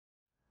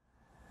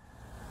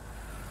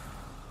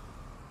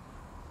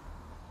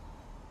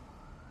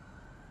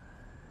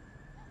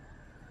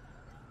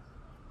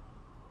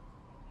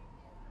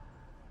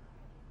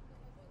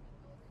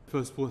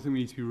first of all, I think we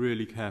need to be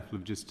really careful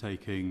of just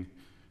taking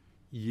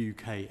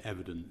UK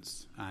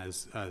evidence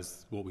as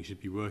what we should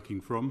be working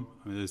from.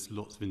 I mean, there's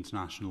lots of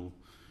international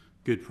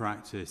good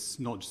practice,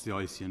 not just the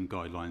ICN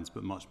guidelines,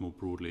 but much more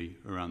broadly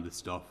around this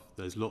stuff.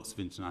 There's lots of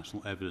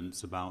international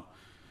evidence about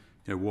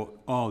what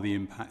are the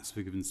impacts of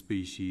a given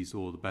species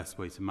or the best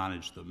way to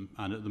manage them.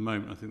 And at the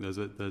moment, I think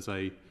there's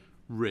a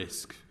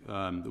risk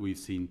that we've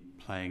seen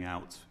playing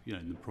out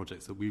in the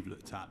projects that we've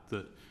looked at,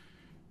 that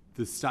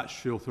the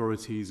statutory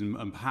authorities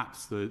and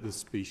perhaps the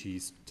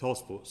Species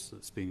Taskforce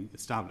that's been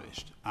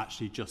established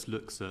actually just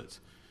looks at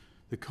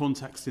the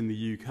context in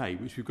the UK,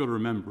 which we've got to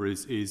remember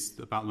is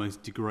about the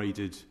most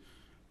degraded,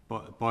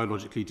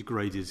 biologically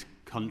degraded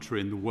country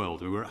in the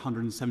world. I mean, we're at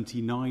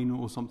 179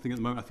 or something at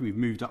the moment. I think we've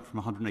moved up from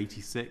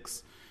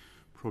 186,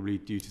 probably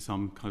due to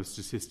some kind of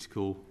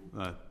statistical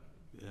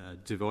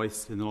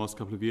device in the last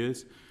couple of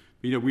years.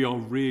 But, we are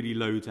really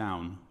low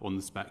down on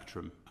the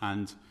spectrum,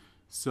 and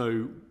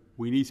so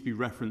we need to be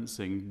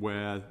referencing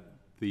where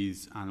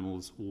these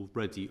animals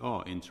already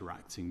are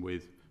interacting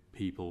with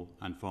people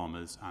and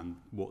farmers, and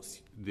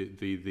what's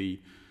the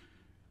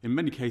in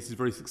many cases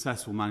very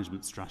successful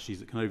management strategies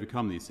that can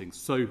overcome these things.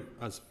 So,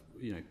 as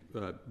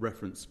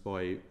referenced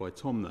by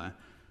Tom there,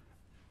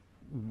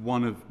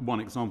 one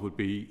example would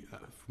be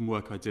from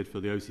work I did for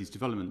the Overseas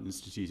Development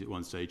Institute at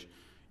one stage.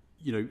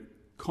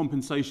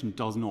 Compensation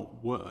does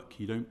not work.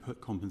 You don't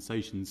put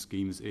compensation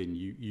schemes in.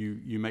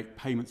 You make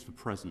payments for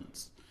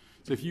presence.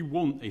 So if you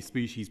want a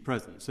species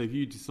present, so if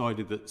you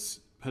decided that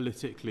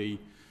politically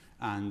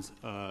and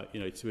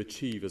to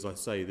achieve, as I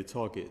say, the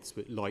targets,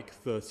 but like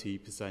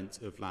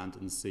 30% of land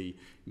and sea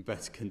in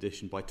better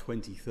condition by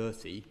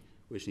 2030,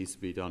 which needs to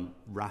be done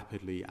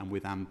rapidly and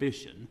with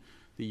ambition,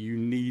 that you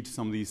need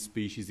some of these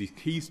species, these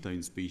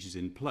keystone species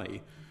in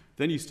play,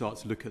 then you start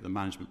to look at the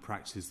management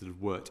practices that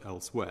have worked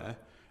elsewhere,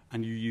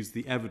 and you use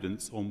the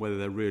evidence on whether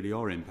there really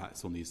are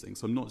impacts on these things.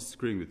 So I'm not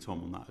disagreeing with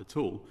Tom on that at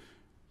all.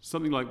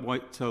 Something like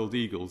white-tailed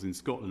eagles in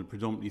Scotland are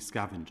predominantly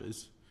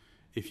scavengers.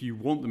 If you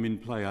want them in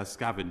play as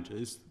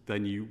scavengers,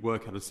 then you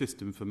work out a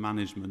system for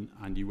management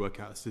and you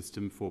work out a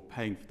system for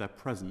paying for their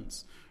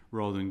presence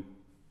rather than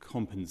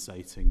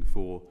compensating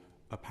for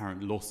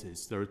apparent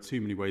losses. There are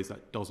too many ways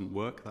that doesn't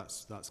work.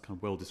 That's kind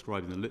of well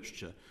described in the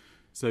literature.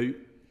 So,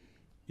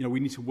 we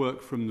need to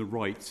work from the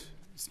right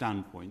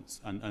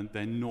standpoints, and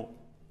they're not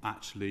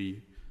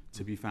actually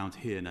to be found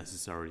here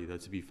necessarily. They're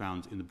to be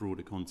found in the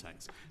broader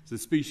context. So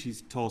the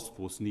Species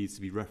Taskforce needs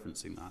to be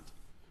referencing that.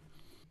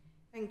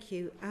 Thank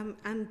you.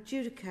 And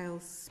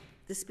Judicaelle,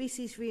 the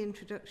Species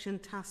Reintroduction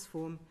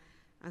Taskforce,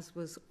 as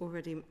was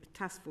already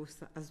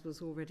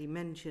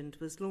mentioned,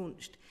 was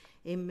launched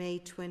in May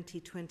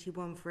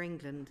 2021 for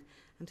England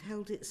and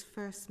held its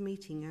first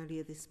meeting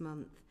earlier this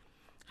month.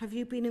 Have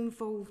you been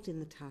involved in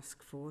the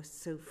task force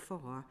so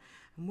far,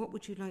 and what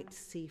would you like to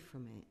see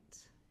from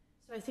it?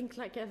 So I think,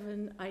 like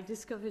Evan, I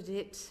discovered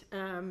it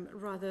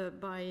rather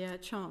by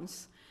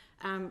chance.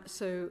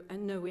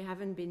 No, we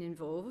haven't been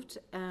involved.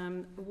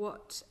 So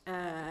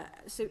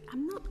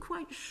I'm not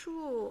quite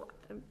sure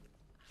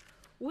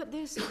what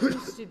they're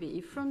supposed to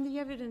be. From the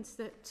evidence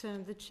that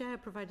the chair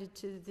provided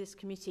to this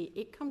committee,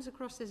 it comes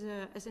across as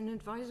an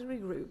advisory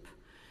group.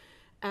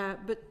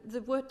 But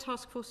the word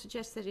task force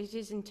suggests that it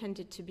is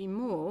intended to be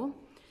more.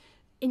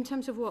 In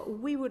terms of what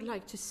we would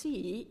like to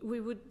see,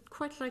 we would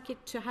quite like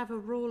it to have a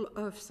role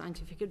of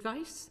scientific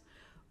advice,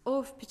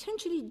 of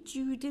potentially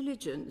due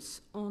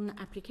diligence on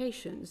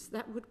applications.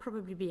 That would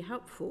probably be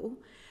helpful.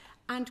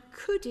 And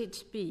could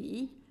it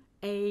be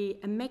a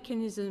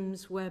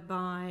mechanisms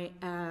whereby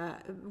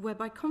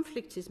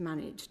conflict is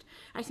managed?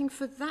 I think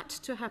for that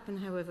to happen,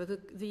 however,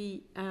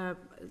 the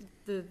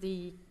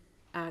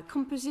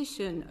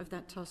composition of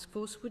that task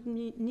force would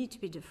need to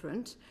be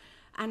different,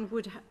 and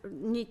would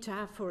need to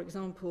have, for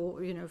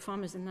example,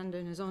 farmers and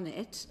landowners on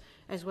it,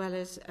 as well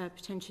as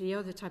potentially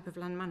other type of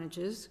land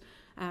managers,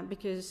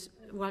 because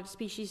wild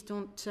species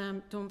don't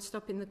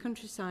stop in the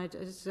countryside,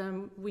 as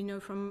we know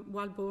from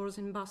wild boars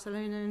in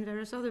Barcelona and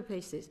various other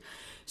places.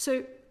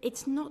 So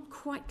it's not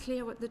quite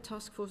clear what the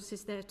task force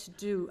is there to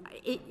do.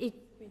 It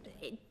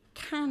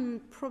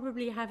can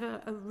probably have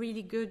a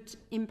really good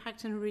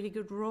impact and a really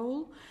good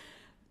role.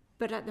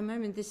 But at the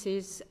moment, this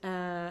is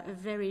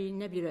very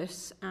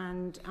nebulous,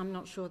 and I'm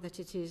not sure that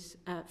it is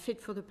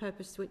fit for the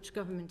purpose which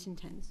government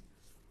intends.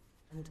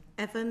 And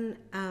Evan,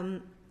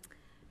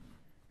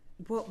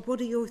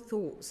 what are your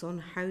thoughts on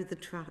how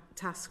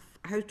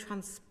how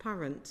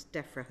transparent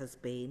DEFRA has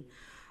been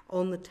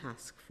on the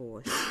task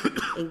force,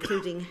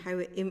 including how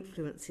it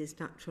influences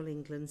Natural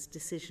England's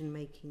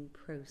decision-making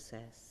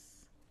process?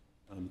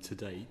 To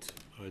date,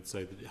 I would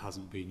say that it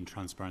hasn't been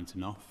transparent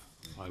enough.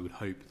 I would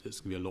hope that it's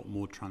going to be a lot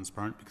more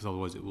transparent, because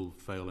otherwise it will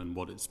fail in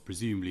what it's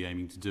presumably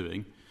aiming to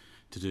do.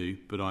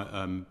 But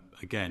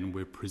again,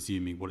 we're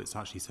presuming what it's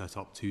actually set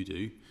up to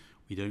do.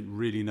 We don't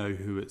really know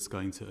who it's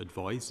going to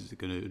advise. Is it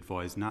going to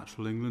advise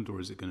Natural England, or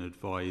is it going to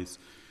advise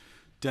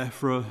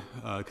DEFRA?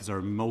 Because there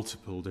are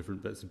multiple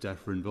different bits of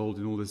DEFRA involved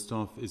in all this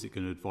stuff. Is it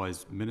going to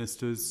advise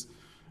ministers?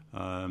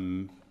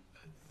 That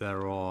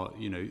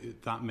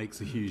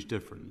makes a huge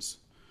difference.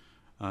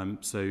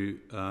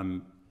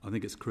 I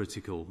think it's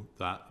critical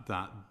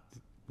that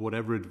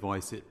whatever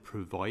advice it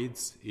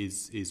provides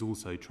is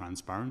also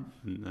transparent,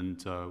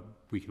 and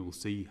we can all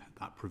see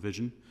that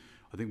provision.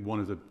 I think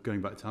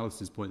going back to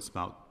Alastair's points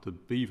about the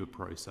beaver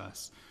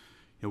process,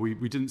 we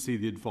didn't see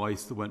the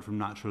advice that went from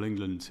Natural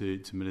England to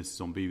ministers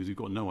on beavers. We've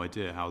got no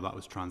idea how that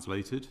was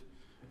translated.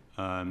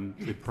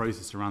 The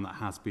process around that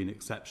has been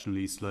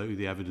exceptionally slow.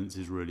 The evidence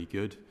is really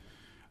good.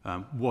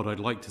 What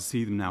I'd like to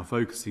see them now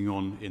focusing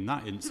on in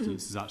that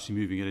instance is actually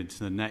moving it into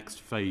the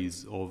next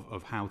phase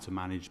of how to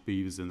manage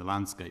beavers in the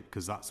landscape,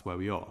 because that's where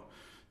we are.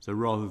 So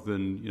rather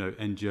than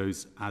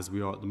NGOs as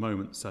we are at the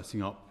moment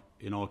setting up,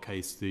 in our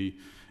case, the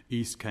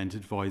East Kent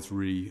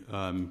Advisory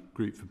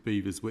Group for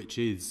Beavers, which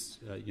is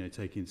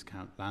taking into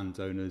account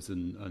landowners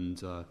and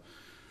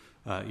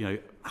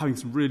having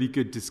some really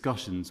good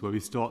discussions where we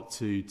start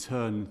to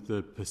turn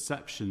the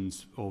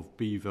perceptions of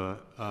beaver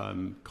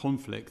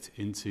conflict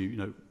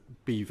into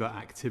beaver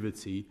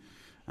activity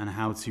and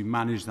how to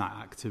manage that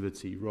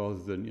activity, rather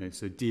than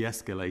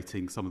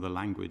de-escalating some of the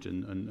language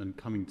and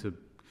coming to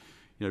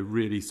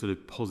really sort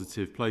of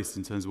positive place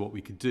in terms of what we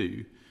could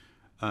do.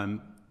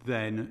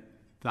 Then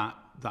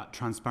that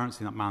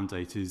transparency, that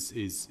mandate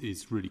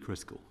is really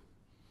critical.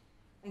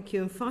 Thank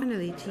you. And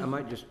finally, I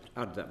might just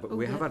add that, but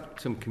we have had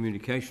some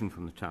communication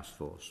from the task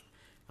force,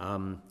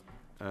 and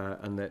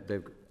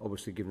they've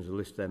obviously given us a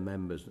list of their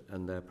members,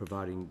 and they're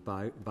providing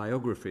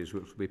biographies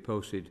which will be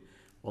posted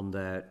on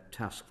their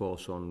task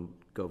force on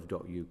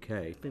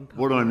gov.uk.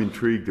 What I'm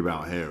intrigued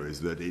about here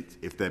is that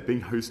if they're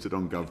being hosted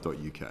on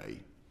gov.uk,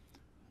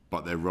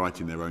 but they're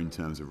writing their own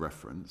terms of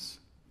reference,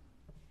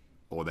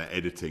 or they're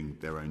editing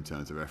their own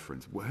terms of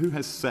reference, who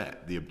has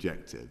set the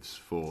objectives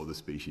for the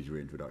Species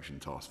Reintroduction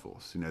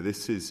Taskforce?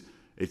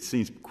 It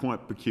seems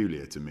quite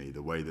peculiar to me,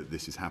 the way that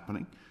this is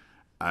happening.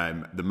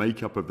 The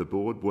makeup of the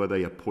board, were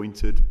they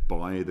appointed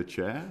by the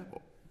chair?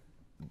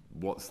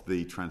 What's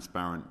the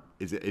transparent...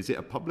 Is it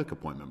a public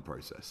appointment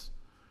process?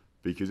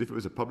 Because if it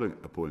was a public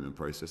appointment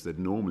process, they'd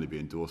normally be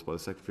endorsed by the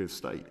Secretary of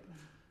State.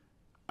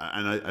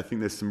 And I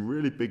think there's some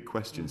really big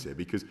questions here,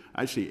 because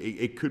actually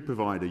it could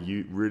provide a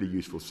really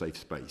useful safe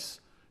space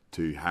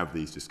to have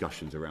these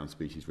discussions around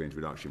species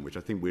reintroduction, which I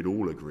think we'd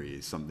all agree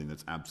is something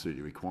that's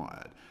absolutely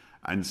required.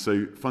 And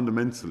so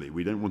fundamentally,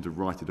 we don't want to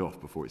write it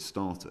off before it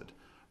started.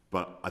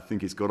 But I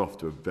think it's got off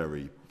to a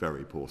very,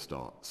 very poor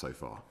start so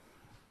far.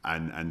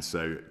 And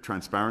so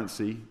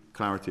transparency,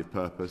 clarity of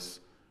purpose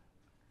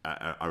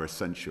are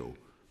essential.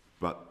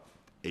 But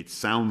it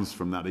sounds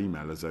from that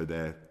email as though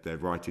they're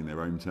writing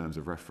their own terms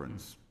of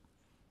reference,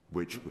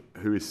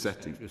 who is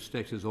setting... The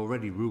state has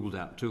already ruled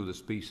out two of the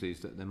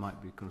species that they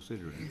might be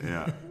considering.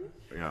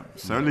 Yeah.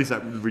 So at least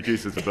that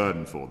reduces the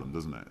burden for them,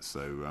 doesn't it?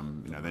 So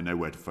they know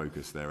where to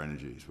focus their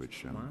energies,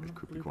 which it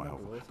could be quite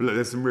helpful. But look,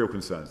 there's some real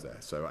concerns there.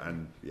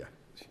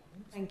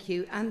 Thank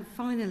you. And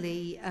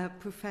finally,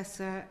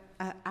 Professor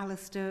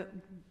Alastair,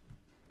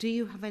 do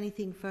you have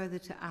anything further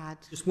to add?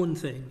 Just one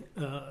thing.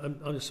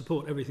 I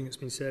support everything that's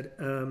been said.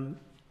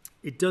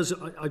 It does.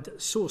 I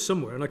saw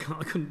somewhere, and I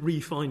couldn't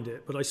re-find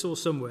it, but I saw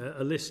somewhere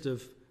a list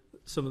of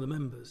some of the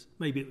members.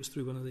 Maybe it was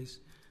through one of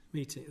these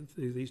meetings,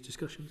 through these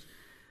discussions.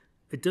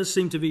 It does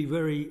seem to be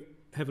very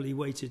heavily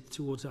weighted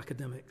towards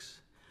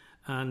academics.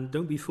 And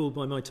don't be fooled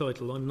by my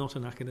title. I'm not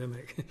an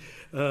academic.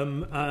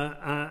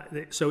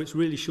 So it's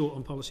really short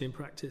on policy and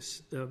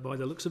practice by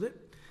the looks of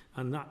it,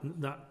 and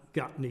that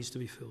gap needs to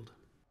be filled.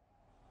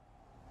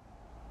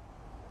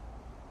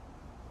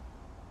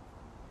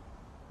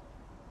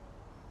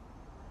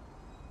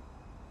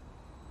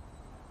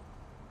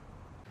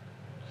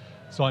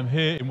 So I'm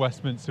here in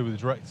Westminster with the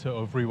Director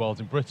of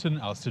Rewilding Britain,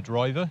 Alastair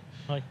Driver.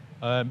 Hi.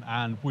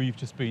 And we've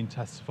just been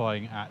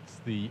testifying at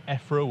the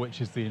EFRA,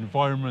 which is the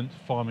Environment,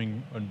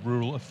 Farming and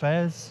Rural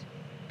Affairs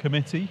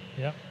Committee,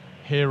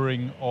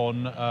 hearing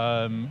on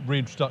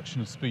reintroduction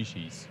of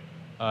species.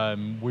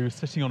 We were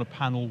sitting on a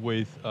panel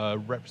with a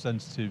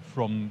representative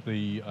from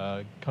the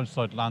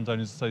Countryside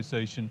Landowners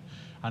Association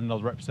and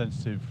another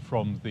representative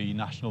from the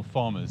National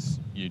Farmers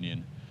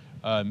Union.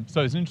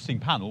 So it's an interesting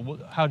panel.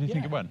 How do you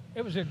think it went?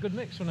 It was a good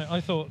mix, wasn't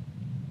it?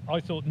 I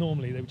thought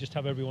normally they would just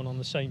have everyone on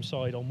the same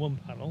side on one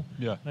panel,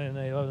 and then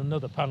they have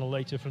another panel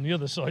later from the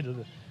other side of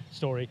the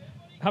story.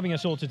 Having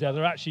us all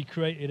together actually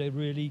created a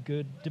really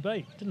good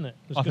debate, didn't it?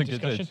 It was a good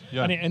discussion. It did,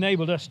 and it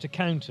enabled us to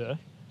counter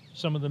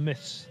some of the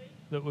myths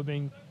that were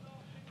being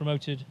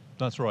promoted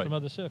from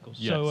other circles.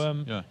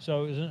 Yes.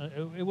 So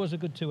it was a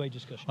good two-way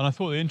discussion. And I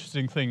thought the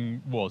interesting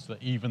thing was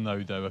that even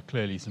though there were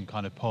clearly some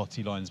kind of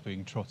party lines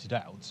being trotted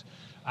out,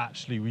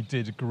 actually we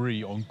did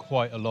agree on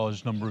quite a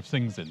large number of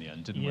things in the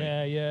end, didn't we?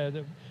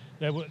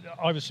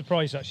 I was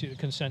surprised actually at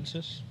the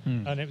consensus,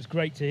 and it was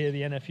great to hear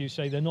the NFU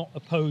say they're not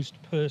opposed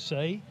per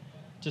se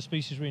to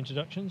species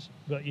reintroductions,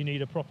 but you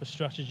need a proper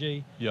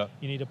strategy, you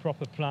need a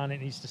proper plan,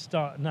 it needs to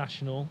start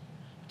national,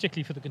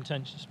 particularly for the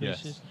contentious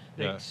species.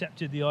 They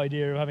accepted the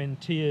idea of having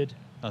tiered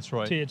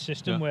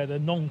system where the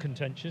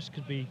non-contentious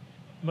could be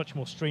much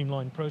more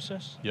streamlined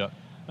process.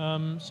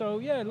 So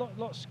yeah,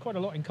 quite a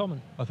lot in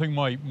common. I think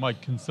my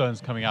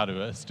concerns coming out of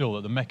it are still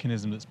that the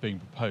mechanism that's being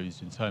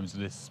proposed in terms of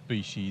this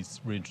Species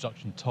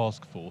Reintroduction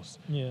Taskforce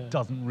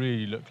doesn't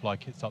really look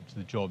like it's up to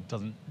the job,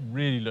 doesn't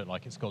really look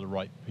like it's got the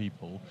right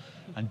people,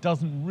 and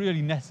doesn't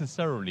really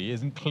necessarily,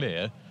 isn't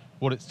clear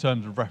what its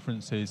terms of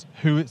reference is,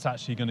 who it's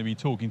actually going to be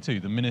talking to.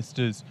 The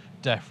ministers,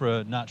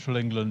 DEFRA, Natural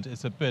England,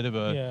 it's a bit of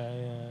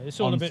a It's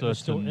all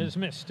uncertain. It's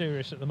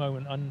mysterious at the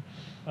moment, and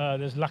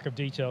there's lack of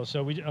details.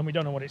 So we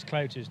don't know what its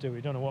clout is, do we?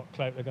 We don't know what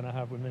clout they're going to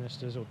have with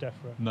ministers or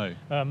DEFRA. No.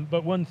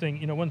 But one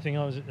thing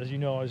I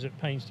was at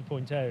pains to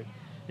point out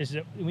is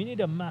that we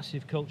need a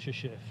massive culture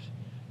shift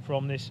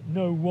from this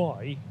know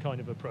why kind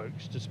of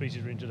approach to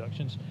species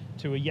reintroductions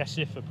to a yes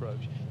if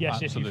approach.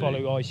 Yes, Absolutely. if you follow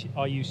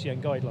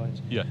IUCN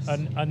guidelines. Yes.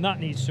 And that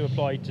needs to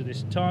apply to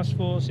this task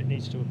force, it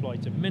needs to apply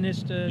to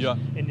ministers,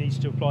 it needs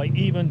to apply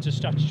even to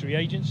statutory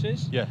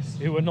agencies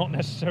who are not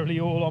necessarily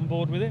all on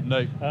board with it.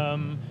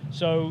 No.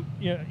 So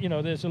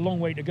there's a long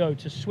way to go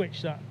to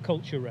switch that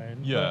culture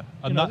around. Yeah.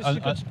 But, this is a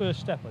good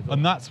first step, I thought.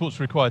 And that's what's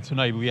required to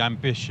enable the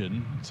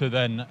ambition to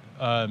then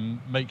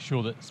make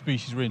sure that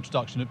species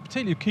reintroduction,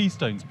 particularly of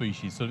keystone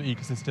species, sort of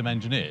ecosystem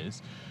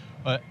engineers,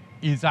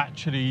 is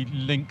actually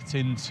linked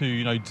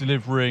into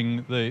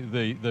delivering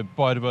the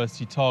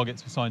biodiversity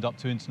targets we signed up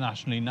to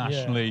internationally,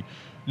 nationally,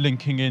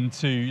 linking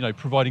into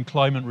providing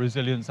climate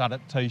resilience,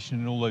 adaptation,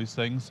 and all those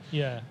things.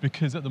 Yeah.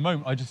 Because at the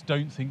moment, I just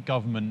don't think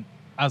government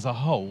as a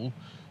whole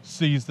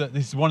sees that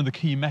this is one of the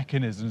key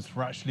mechanisms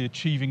for actually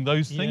achieving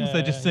those things.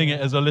 They're just seeing it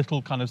as a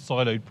little kind of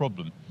siloed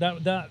problem.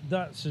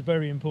 That's a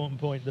very important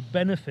point. The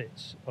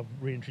benefits of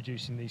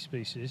reintroducing these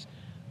species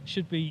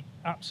should be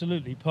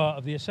absolutely part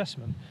of the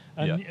assessment.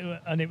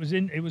 And it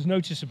was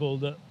noticeable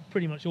that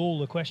pretty much all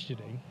the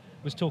questioning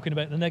was talking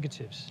about the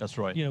negatives. That's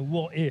right.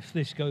 What if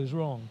this goes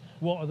wrong?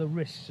 What are the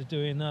risks of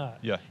doing that?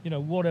 Yeah.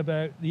 What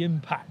about the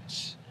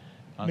impacts?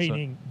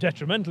 Meaning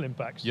detrimental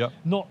impacts,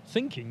 not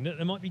thinking that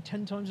there might be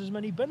 10 times as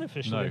many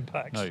beneficial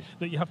impacts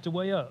that you have to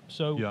weigh up.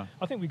 So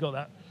I think we got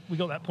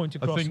that point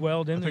across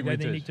well, didn't we?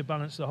 They need to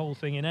balance the whole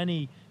thing in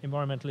any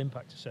environmental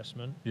impact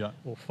assessment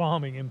or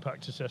farming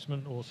impact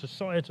assessment or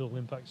societal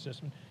impact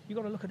assessment. You've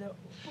got to look at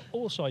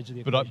all sides of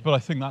the equation. But I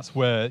think that's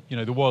where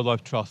the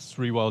Wildlife Trusts,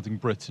 Rewilding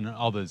Britain and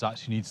others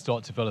actually need to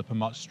start to develop a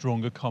much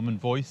stronger common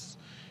voice,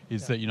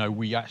 that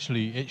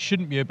it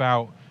shouldn't be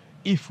about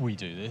if we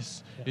do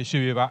this, it should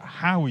be about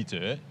how we do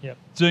it,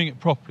 doing it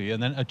properly,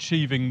 and then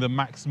achieving the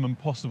maximum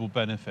possible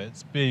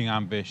benefits, being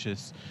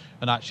ambitious,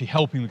 and actually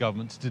helping the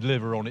government to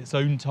deliver on its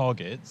own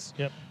targets,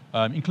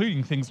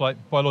 including things like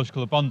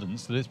biological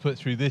abundance that it's put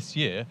through this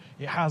year.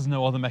 It has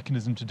no other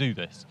mechanism to do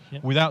this.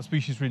 Without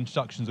species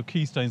reintroductions of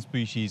keystone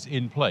species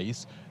in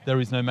place, there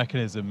is no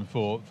mechanism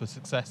for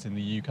success in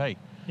the UK.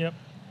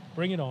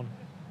 Bring it on.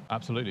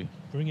 Absolutely.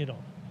 Bring it on.